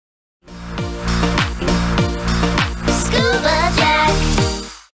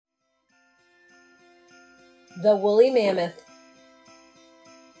The woolly mammoth.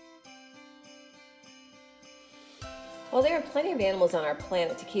 While there are plenty of animals on our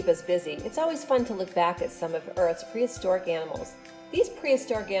planet to keep us busy, it's always fun to look back at some of Earth's prehistoric animals. These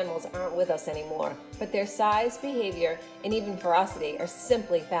prehistoric animals aren't with us anymore, but their size, behavior, and even ferocity are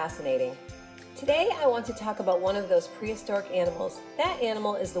simply fascinating. Today I want to talk about one of those prehistoric animals. That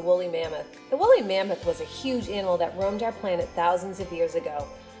animal is the woolly mammoth. The woolly mammoth was a huge animal that roamed our planet thousands of years ago.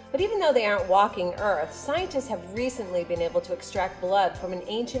 But even though they aren't walking Earth, scientists have recently been able to extract blood from an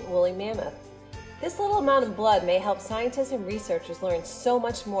ancient woolly mammoth. This little amount of blood may help scientists and researchers learn so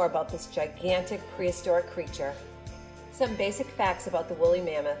much more about this gigantic prehistoric creature. Some basic facts about the woolly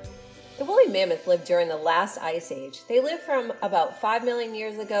mammoth. The woolly mammoth lived during the last ice age. They lived from about 5 million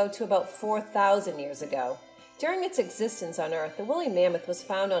years ago to about 4,000 years ago. During its existence on Earth, the woolly mammoth was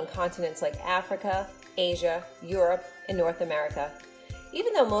found on continents like Africa, Asia, Europe, and North America.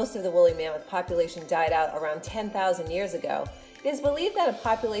 Even though most of the woolly mammoth population died out around 10,000 years ago, it is believed that a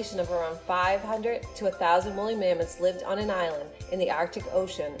population of around 500 to 1,000 woolly mammoths lived on an island in the Arctic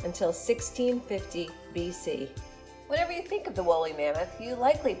Ocean until 1650 BC. Whenever you think of the woolly mammoth, you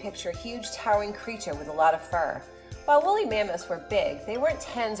likely picture a huge towering creature with a lot of fur. While woolly mammoths were big, they weren't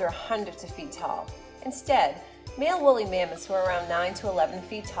tens or hundreds of feet tall. Instead, male woolly mammoths were around 9 to 11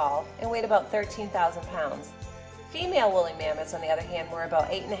 feet tall and weighed about 13,000 pounds. Female woolly mammoths, on the other hand, were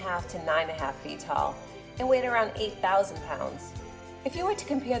about 8.5 to 9.5 feet tall and weighed around 8,000 pounds. If you were to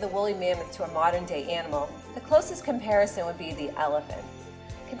compare the woolly mammoth to a modern-day animal, the closest comparison would be the elephant.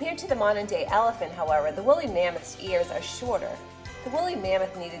 Compared to the modern-day elephant, however, the woolly mammoth's ears are shorter. The woolly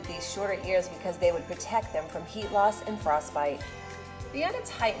mammoth needed these shorter ears because they would protect them from heat loss and frostbite. Beyond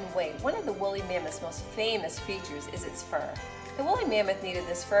its height and weight, one of the woolly mammoth's most famous features is its fur. The woolly mammoth needed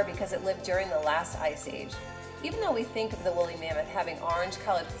this fur because it lived during the last ice age. Even though we think of the woolly mammoth having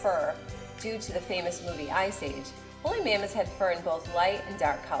orange-colored fur due to the famous movie Ice Age, woolly mammoths had fur in both light and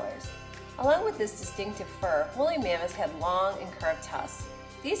dark colors. Along with this distinctive fur, woolly mammoths had long and curved tusks.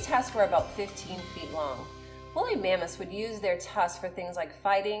 These tusks were about 15 feet long. Woolly mammoths would use their tusks for things like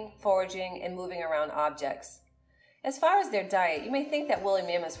fighting, foraging, and moving around objects. As far as their diet, you may think that woolly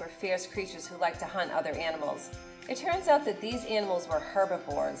mammoths were fierce creatures who liked to hunt other animals. It turns out that these animals were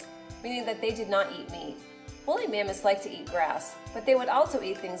herbivores, meaning that they did not eat meat. Woolly mammoths liked to eat grass, but they would also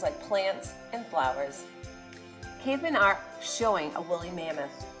eat things like plants and flowers. Caveman art showing a woolly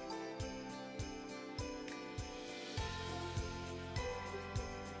mammoth.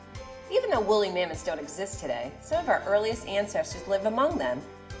 Even though woolly mammoths don't exist today, some of our earliest ancestors lived among them.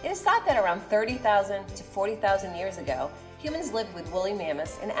 It is thought that around 30,000 to 40,000 years ago, humans lived with woolly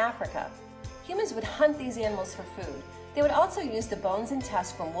mammoths in Africa. Humans would hunt these animals for food. They would also use the bones and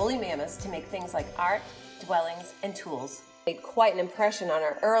tusks from woolly mammoths to make things like art, dwellings, and tools. It made quite an impression on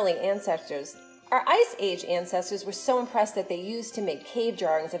our early ancestors. Our Ice Age ancestors were so impressed that they used to make cave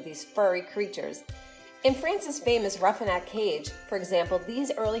drawings of these furry creatures. In France's famous Ruffinac Cage, for example,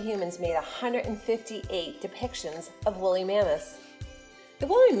 these early humans made 158 depictions of woolly mammoths. The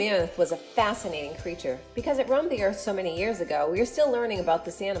woolly mammoth was a fascinating creature. Because it roamed the earth so many years ago, we are still learning about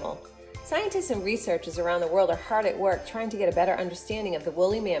this animal. Scientists and researchers around the world are hard at work trying to get a better understanding of the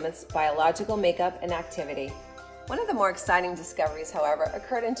woolly mammoth's biological makeup and activity. One of the more exciting discoveries, however,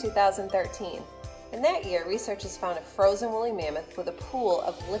 occurred in 2013. In that year, researchers found a frozen woolly mammoth with a pool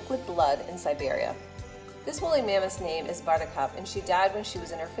of liquid blood in Siberia. This woolly mammoth's name is Buttercup, and she died when she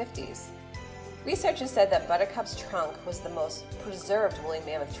was in her 50s. Researchers said that Buttercup's trunk was the most preserved woolly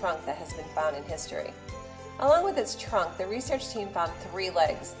mammoth trunk that has been found in history. Along with its trunk, the research team found 3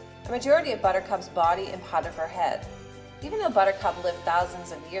 legs, a majority of Buttercup's body and part of her head. Even though Buttercup lived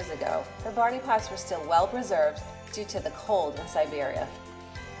thousands of years ago, her body parts were still well preserved due to the cold in Siberia.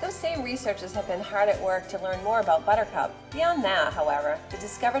 Those same researchers have been hard at work to learn more about Buttercup. Beyond that, however, the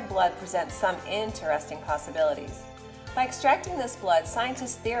discovered blood presents some interesting possibilities. By extracting this blood,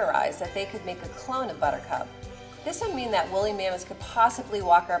 scientists theorized that they could make a clone of Buttercup. This would mean that woolly mammoths could possibly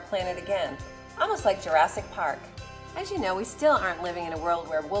walk our planet again, almost like Jurassic Park. As you know, we still aren't living in a world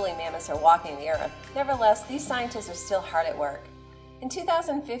where woolly mammoths are walking the earth. Nevertheless, these scientists are still hard at work. In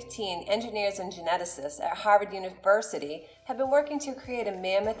 2015, engineers and geneticists at Harvard University have been working to create a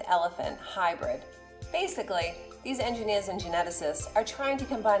mammoth-elephant hybrid. Basically, these engineers and geneticists are trying to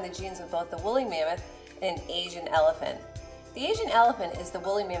combine the genes of both the woolly mammoth and an Asian elephant. The Asian elephant is the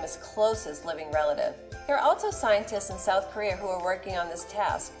woolly mammoth's closest living relative. There are also scientists in South Korea who are working on this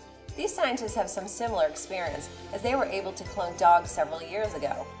task. These scientists have some similar experience, as they were able to clone dogs several years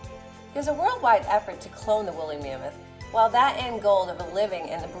ago. There's a worldwide effort to clone the woolly mammoth. While that end goal of a living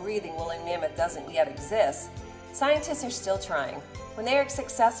and a breathing woolly mammoth doesn't yet exist, scientists are still trying. When they are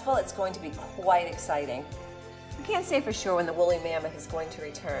successful, it's going to be quite exciting. We can't say for sure when the woolly mammoth is going to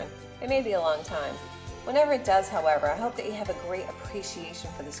return. It may be a long time. Whenever it does, however, I hope that you have a great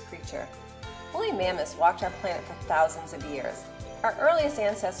appreciation for this creature. Woolly mammoths walked our planet for thousands of years. Our earliest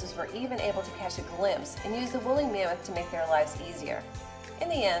ancestors were even able to catch a glimpse and use the woolly mammoth to make their lives easier. In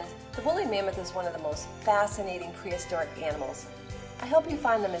the end, the woolly mammoth is one of the most fascinating prehistoric animals. I hope you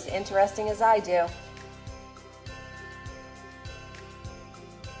find them as interesting as I do.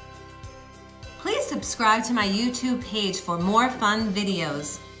 Please subscribe to my YouTube page for more fun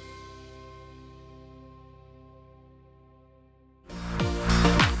videos.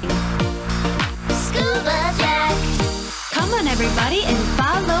 Scuba Jack. Come on everybody and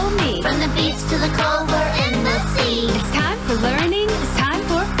follow me. From the beach to the cove, we're in the sea. It's time for learning, it's time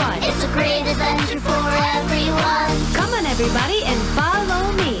for fun. It's a great adventure for everyone. Come on everybody and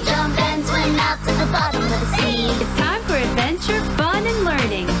follow me. Jump and swim out to the bottom of the sea. It's time for adventure, fun, and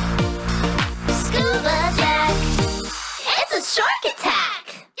learning. Scuba Jack. It's a shark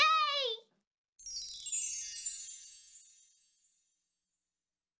attack! Yay!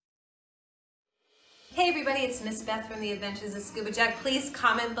 Hey everybody, it's Miss Beth from the Adventures of Scuba Jack. Please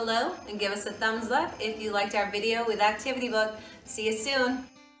comment below and give us a thumbs up if you liked our video with Activity Book. See you soon.